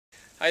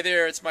Hi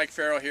there, it's Mike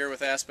Farrell here with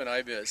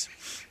aspenIbiz.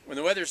 When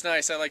the weather's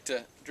nice, I like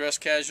to dress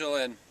casual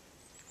and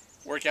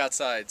work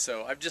outside.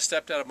 So I've just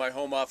stepped out of my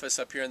home office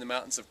up here in the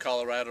mountains of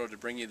Colorado to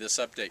bring you this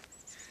update.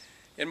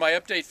 In my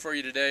update for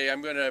you today,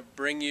 I'm going to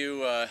bring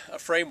you a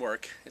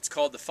framework. It's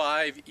called the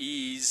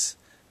 5E's,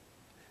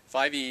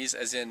 5E's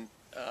as in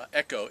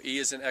echo, E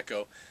as in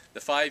echo, the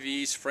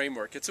 5E's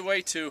framework. It's a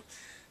way to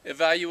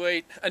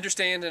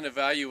understand and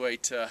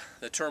evaluate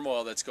the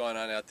turmoil that's going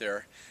on out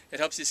there. It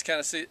helps you kind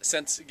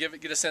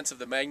of get a sense of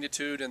the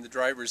magnitude and the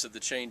drivers of the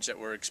change that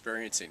we're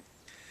experiencing.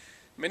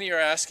 Many are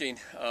asking,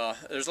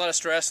 there's a lot of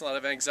stress, a lot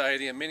of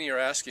anxiety, and many are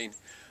asking,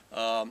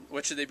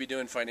 what should they be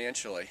doing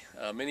financially?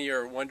 Many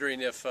are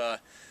wondering if the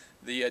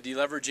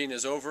deleveraging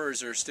is over, or is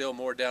there still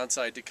more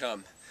downside to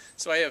come?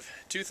 So I have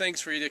two things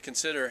for you to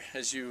consider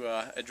as you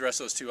address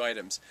those two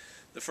items.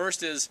 The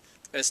first is,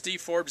 as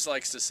Steve Forbes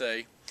likes to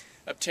say,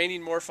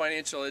 obtaining more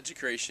financial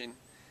education,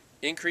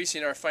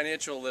 increasing our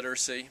financial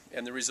literacy,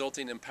 and the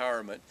resulting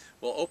empowerment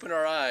will open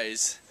our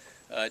eyes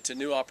to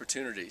new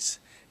opportunities.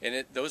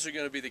 And those are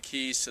going to be the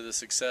keys to the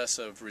success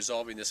of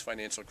resolving this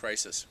financial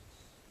crisis.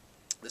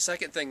 The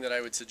second thing that I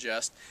would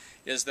suggest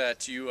is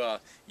that you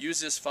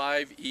use this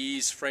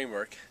 5E's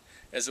framework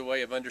as a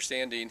way of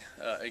understanding,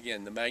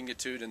 again, the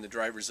magnitude and the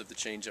drivers of the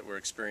change that we're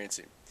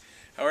experiencing.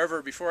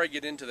 However, before I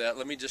get into that,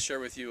 let me just share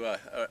with you an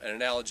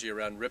analogy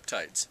around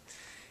riptides.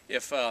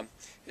 If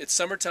it's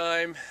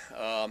summertime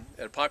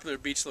at a popular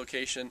beach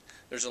location,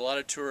 there's a lot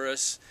of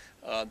tourists.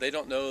 They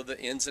don't know the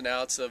ins and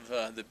outs of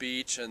the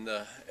beach and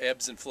the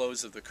ebbs and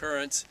flows of the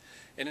currents,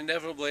 and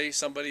inevitably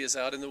somebody is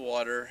out in the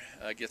water,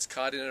 gets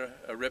caught in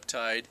a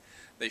riptide.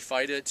 They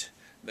fight it.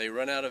 They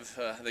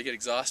they get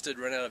exhausted,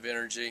 run out of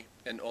energy,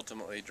 and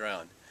ultimately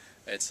drown.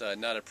 It's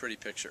not a pretty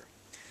picture.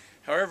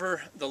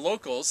 However, the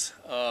locals,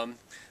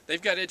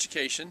 they've got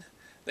education.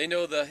 They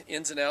know the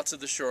ins and outs of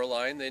the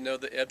shoreline. They know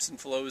the ebbs and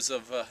flows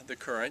of the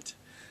current.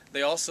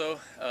 They also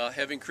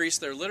have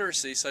increased their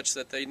literacy such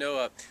that they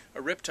know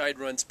a riptide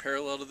runs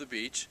parallel to the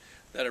beach,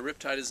 that a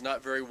riptide is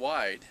not very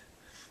wide,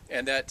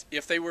 and that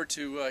if they were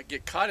to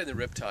get caught in the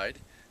riptide,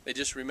 they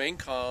just remain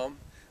calm.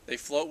 They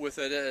float with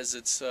it as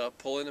it's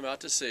pulling them out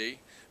to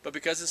sea. But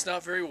because it's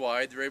not very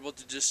wide, they're able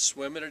to just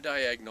swim at a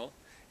diagonal,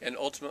 and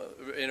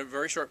ultimately, in a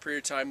very short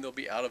period of time, they'll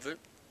be out of it,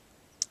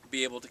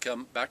 be able to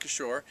come back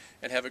ashore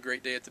and have a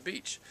great day at the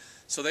beach.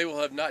 So they will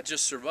have not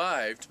just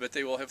survived, but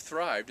they will have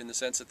thrived in the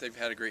sense that they've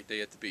had a great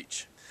day at the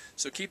beach.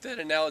 So keep that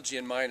analogy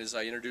in mind as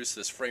I introduce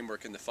this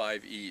framework in the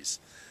 5E's.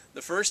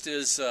 The first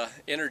is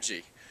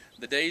energy.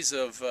 The days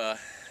of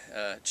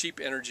cheap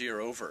energy are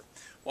over.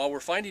 While we're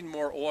finding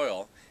more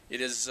oil,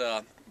 it is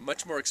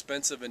much more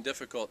expensive and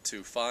difficult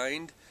to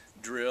find,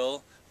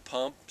 drill,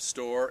 pump,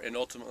 store, and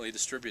ultimately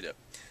distribute it.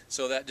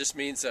 So that just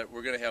means that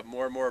we're going to have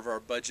more and more of our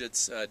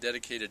budgets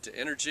dedicated to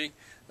energy.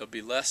 There'll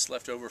be less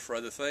left over for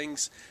other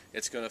things.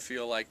 It's going to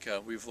feel like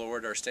we've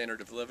lowered our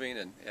standard of living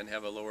and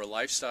have a lower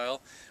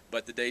lifestyle,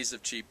 but the days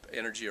of cheap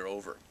energy are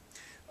over.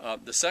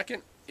 The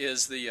second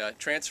is the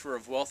transfer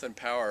of wealth and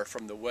power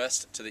from the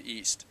west to the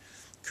east.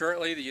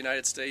 Currently, the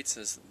United States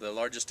is the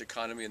largest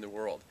economy in the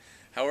world.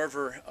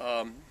 However,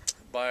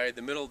 by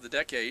the middle of the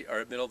decade,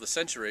 or middle of the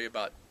century,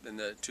 about in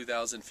the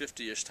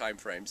 2050-ish time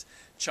frames,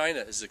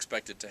 China is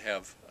expected to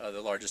have the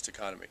largest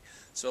economy.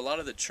 So a lot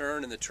of the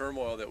churn and the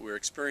turmoil that we're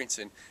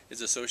experiencing is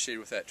associated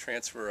with that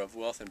transfer of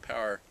wealth and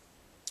power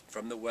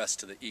from the west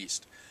to the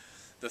east.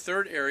 The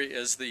third area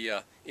is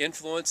the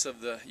influence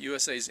of the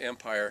USA's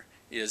empire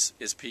is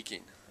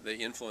peaking. The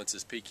influence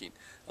is peaking.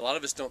 A lot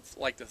of us don't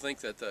like to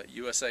think that the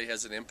USA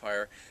has an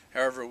empire.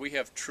 However, we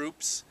have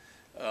troops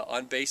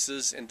on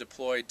bases and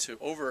deployed to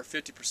over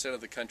 50%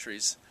 of the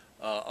countries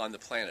on the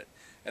planet.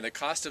 And the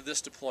cost of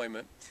this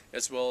deployment,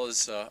 as well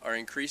as our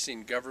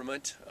increasing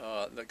government,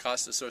 the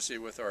cost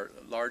associated with our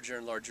larger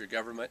and larger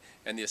government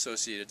and the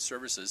associated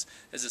services,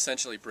 is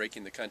essentially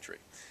breaking the country.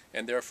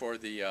 And therefore,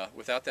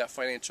 without that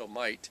financial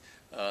might,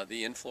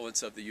 the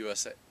influence of the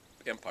U.S.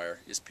 empire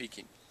is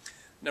peaking.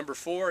 Number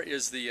 4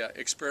 is the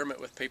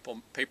experiment with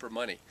paper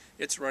money.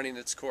 It's running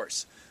its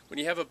course. When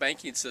you have a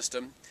banking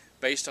system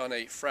based on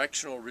a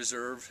fractional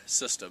reserve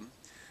system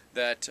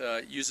that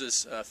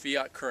uses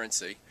fiat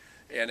currency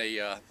and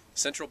a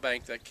central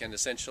bank that can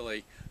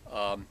essentially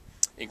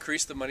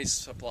increase the money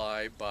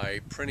supply by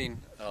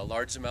printing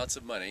large amounts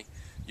of money,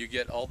 you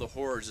get all the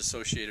horrors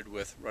associated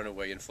with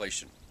runaway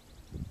inflation.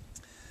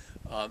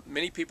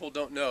 Many people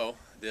don't know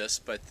this,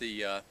 but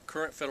the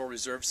current Federal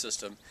Reserve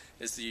System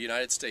is the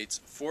United States'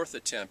 4th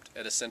attempt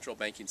at a central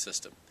banking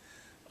system.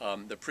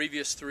 The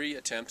previous 3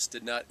 attempts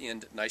did not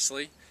end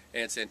nicely,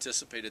 and it's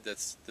anticipated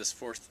that this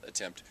 4th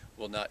attempt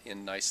will not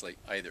end nicely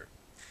either.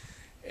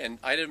 And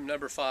item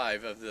number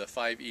 5 of the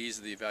 5E's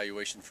of the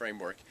evaluation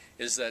framework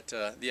is that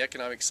the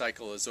economic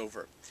cycle is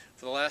over.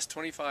 For the last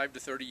 25 to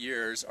 30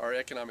 years, our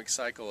economic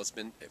cycle has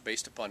been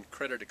based upon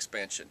credit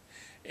expansion.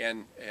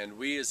 And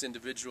we as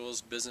individuals,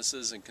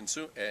 businesses, and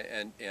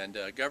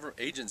government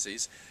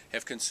agencies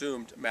have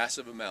consumed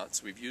massive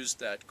amounts. We've used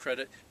that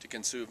credit to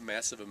consume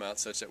massive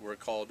amounts such that we're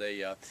called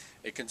a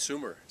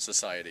consumer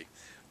society.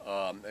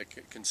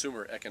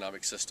 consumer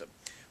economic system.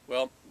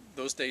 Well,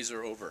 those days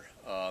are over.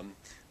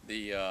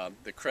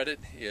 The credit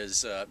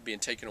is being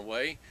taken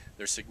away.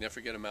 There's a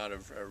significant amount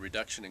of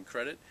reduction in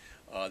credit.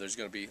 There's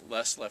going to be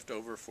less left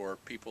over for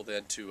people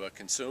then to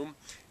consume.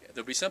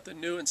 There'll be something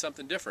new and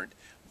something different,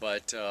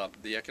 but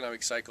the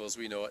economic cycle as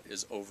we know it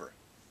is over.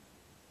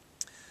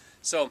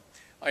 So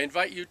I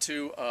invite you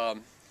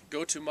to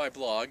go to my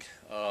blog.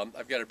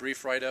 I've got a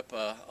brief write-up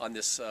on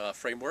this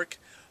framework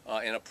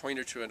and a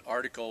pointer to an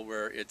article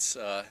where there's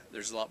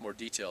a lot more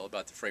detail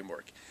about the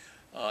framework.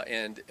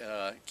 And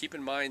keep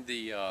in mind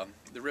the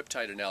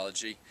riptide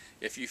analogy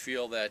if you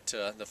feel that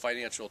the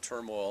financial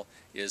turmoil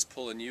is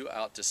pulling you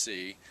out to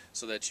sea,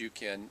 so that you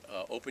can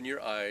open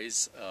your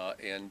eyes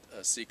and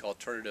seek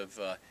alternative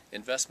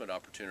investment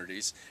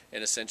opportunities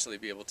and essentially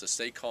be able to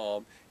stay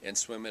calm and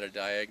swim in a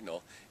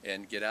diagonal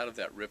and get out of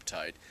that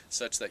riptide,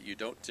 such that you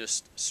don't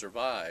just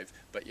survive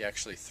but you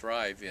actually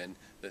thrive in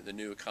the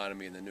new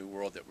economy and the new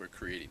world that we're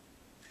creating.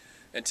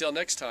 Until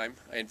next time,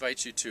 I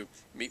invite you to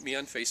meet me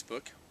on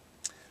Facebook,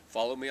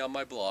 follow me on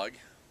my blog,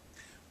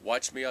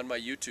 watch me on my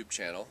YouTube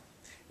channel,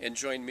 and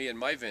join me in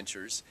my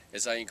ventures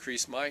as I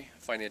increase my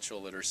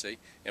financial literacy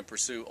and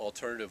pursue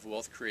alternative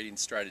wealth-creating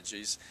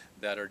strategies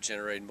that are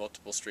generating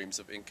multiple streams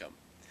of income.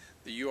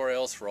 The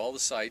URLs for all the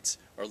sites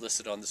are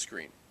listed on the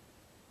screen.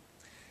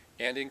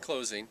 And in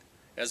closing,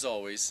 as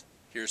always,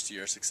 here's to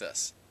your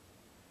success.